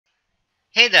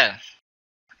Hey there!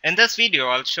 In this video,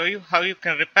 I'll show you how you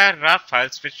can repair RAR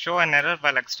files which show an error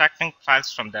while extracting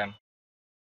files from them.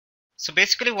 So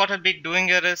basically what I'll be doing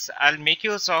here is I'll make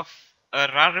use of a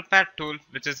RAR repair tool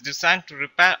which is designed to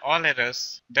repair all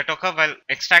errors that occur while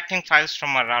extracting files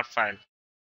from a RAR file.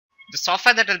 The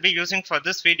software that I'll be using for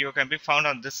this video can be found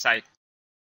on this site.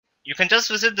 You can just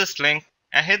visit this link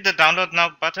and hit the download now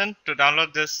button to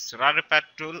download this RAR repair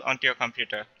tool onto your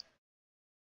computer.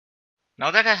 Now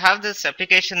that I have this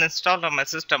application installed on my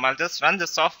system, I'll just run the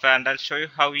software and I'll show you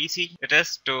how easy it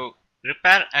is to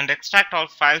repair and extract all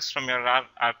files from your RAR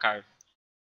archive.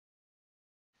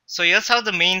 So here's how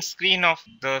the main screen of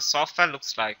the software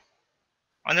looks like.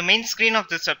 On the main screen of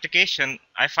this application,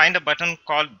 I find a button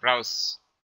called Browse.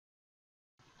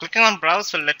 Clicking on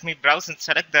Browse will let me browse and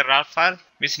select the RAR file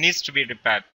which needs to be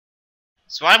repaired.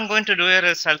 So what I'm going to do here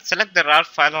is I'll select the RAR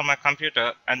file on my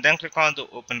computer and then click on the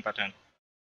Open button.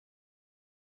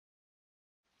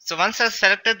 So once I've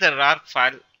selected the RAR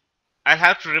file, I'll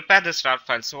have to repair this RAR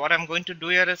file. So what I'm going to do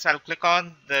here is I'll click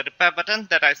on the repair button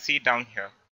that I see down here.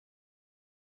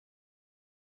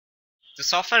 The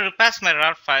software repairs my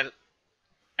RAR file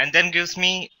and then gives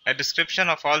me a description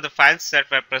of all the files that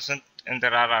were present in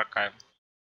the RAR archive.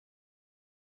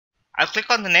 I'll click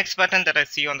on the next button that I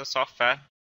see on the software.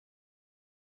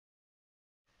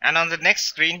 And on the next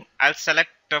screen, I'll select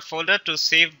a folder to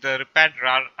save the repaired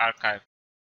RAR archive.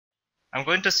 I'm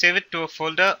going to save it to a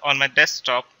folder on my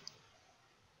desktop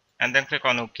and then click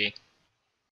on OK.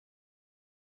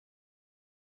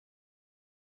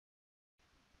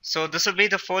 So this will be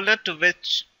the folder to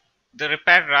which the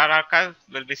repaired RAR archive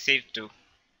will be saved to.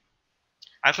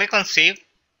 I'll click on Save,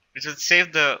 which will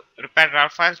save the repaired RAR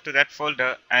file to that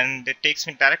folder, and it takes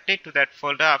me directly to that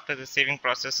folder after the saving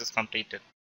process is completed.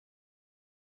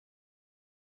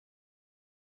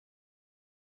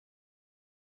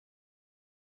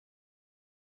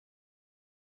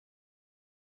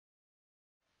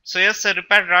 So here's the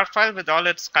repaired RAR file with all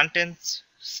its contents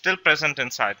still present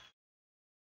inside.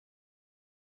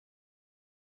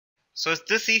 So it's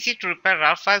this easy to repair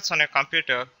RAR files on your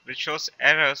computer which shows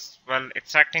errors while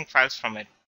extracting files from it.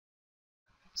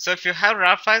 So if you have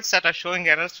RAR files that are showing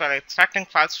errors while extracting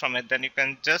files from it, then you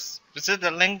can just visit the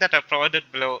link that I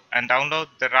provided below and download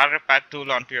the RAR repair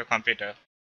tool onto your computer.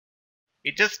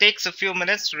 It just takes a few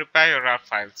minutes to repair your RAR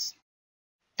files.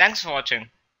 Thanks for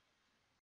watching.